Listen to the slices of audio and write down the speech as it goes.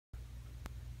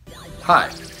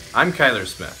Hi, I'm Kyler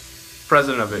Smith,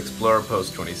 president of Explorer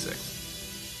Post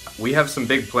 26. We have some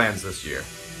big plans this year,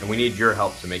 and we need your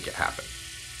help to make it happen.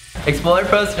 Explorer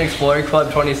Post and Explorer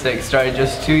Club 26 started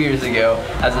just 2 years ago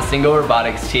as a single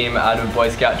robotics team out of Boy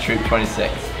Scout Troop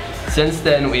 26. Since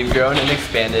then, we've grown and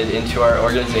expanded into our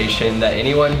organization that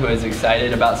anyone who is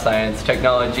excited about science,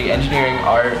 technology, engineering,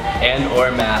 art,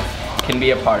 and/or math can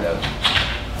be a part of.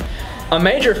 A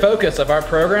major focus of our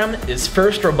program is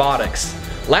FIRST Robotics.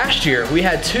 Last year, we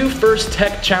had 2 FIRST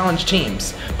Tech Challenge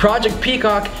teams, Project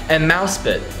Peacock and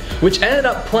Mousebit, which ended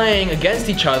up playing against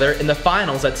each other in the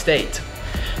finals at state.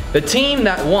 The team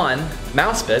that won,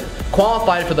 Mousebit,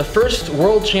 qualified for the first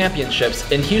World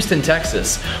Championships in Houston,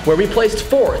 Texas, where we placed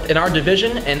 4th in our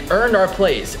division and earned our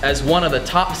place as one of the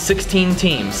top 16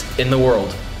 teams in the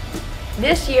world.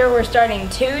 This year we're starting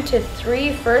 2 to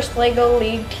 3 First LEGO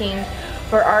League teams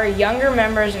for our younger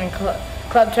members in Club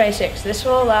 26. This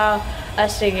will allow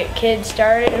us to get kids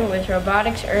started with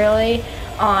robotics early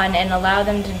on and allow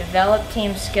them to develop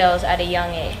team skills at a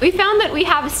young age. We found that we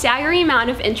have a staggering amount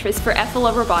of interest for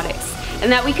FLO robotics and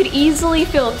that we could easily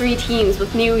fill 3 teams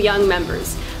with new young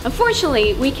members.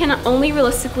 Unfortunately, we can only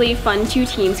realistically fund 2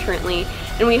 teams currently,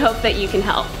 and we hope that you can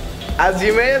help. As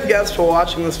you may have guessed while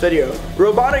watching this video,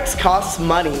 robotics costs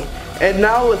money, and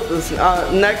now with this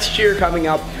next year coming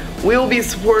up, we will be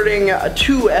supporting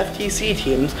 2 FTC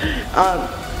teams,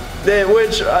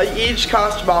 which each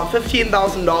cost about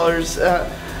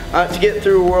 $15,000 to get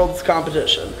through World's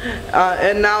competition.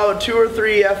 And now 2 or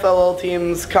 3 FLL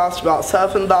teams cost about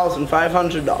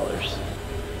 $7,500.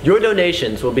 Your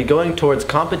donations will be going towards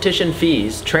competition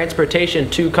fees,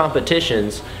 transportation to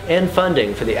competitions, and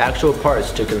funding for the actual parts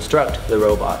to construct the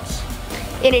robots.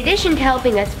 In addition to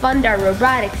helping us fund our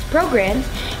robotics programs,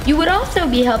 you would also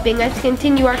be helping us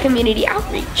continue our community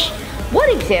outreach. One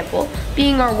example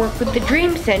being our work with the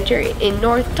Dream Center in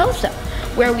North Tulsa,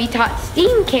 where we taught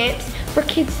STEAM camps for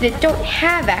kids that don't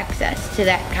have access to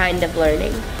that kind of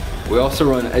learning. We also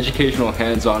run educational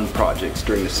hands-on projects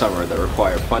during the summer that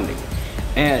require funding,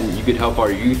 and you could help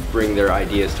our youth bring their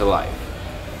ideas to life.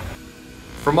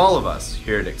 From all of us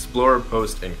here at Explorer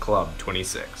Post and Club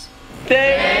 26.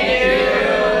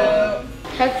 Thank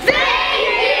you!